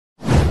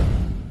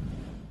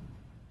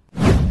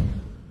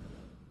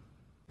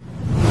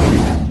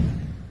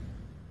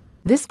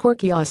This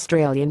quirky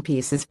Australian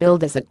piece is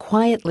billed as a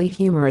quietly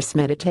humorous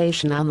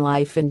meditation on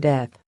life and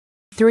death.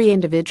 Three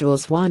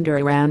individuals wander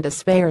around a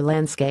spare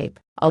landscape,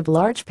 a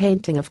large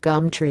painting of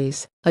gum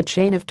trees, a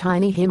chain of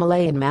tiny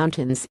Himalayan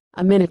mountains,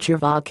 a miniature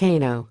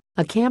volcano,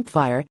 a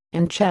campfire,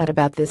 and chat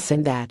about this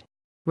and that.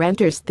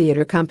 Renters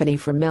Theatre Company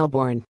from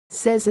Melbourne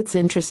says it's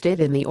interested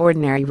in the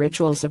ordinary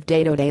rituals of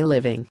day-to-day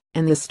living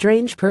and the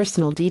strange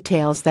personal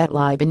details that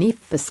lie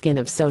beneath the skin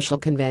of social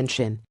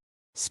convention.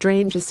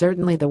 Strange is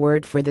certainly the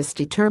word for this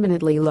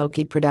determinedly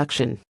low-key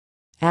production.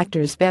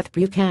 Actors Beth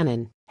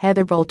Buchanan,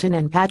 Heather Bolton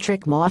and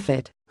Patrick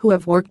Moffat, who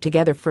have worked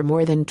together for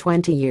more than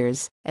 20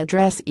 years,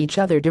 address each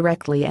other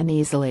directly and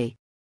easily.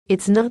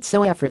 It's not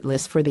so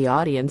effortless for the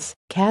audience,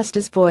 cast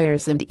as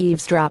voyeurs and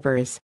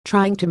eavesdroppers,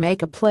 trying to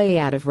make a play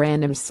out of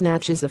random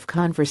snatches of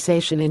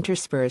conversation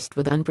interspersed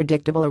with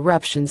unpredictable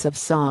eruptions of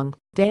song,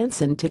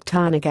 dance and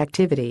tectonic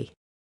activity.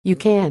 You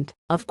can't,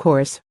 of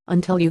course,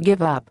 until you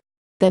give up.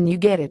 Then you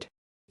get it.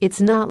 It's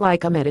not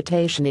like a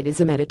meditation, it is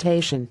a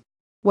meditation.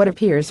 What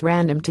appears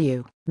random to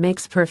you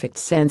makes perfect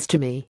sense to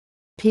me.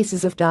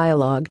 Pieces of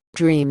dialogue,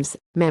 dreams,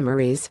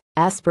 memories,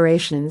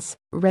 aspirations,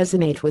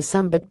 resonate with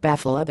some but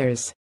baffle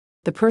others.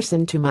 The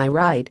person to my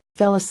right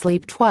fell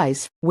asleep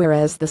twice,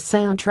 whereas the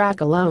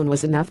soundtrack alone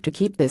was enough to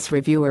keep this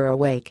reviewer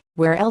awake.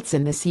 Where else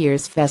in this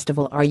year's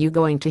festival are you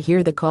going to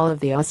hear the call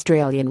of the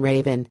Australian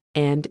raven,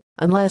 and,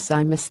 unless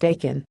I'm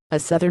mistaken, a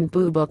southern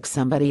boo-book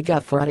somebody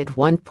guffawed at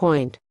one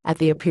point at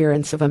the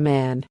appearance of a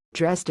man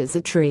dressed as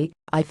a tree,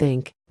 I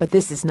think, but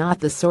this is not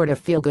the sort of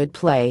feel-good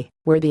play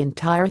where the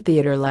entire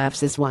theater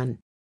laughs as one.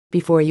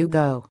 Before you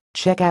go,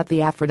 check out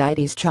the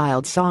Aphrodite's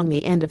Child song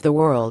The End of the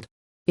World.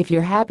 If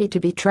you're happy to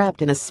be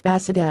trapped in a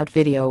spaced-out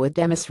video with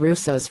Demis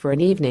Roussos for an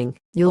evening,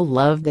 you'll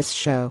love this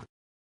show.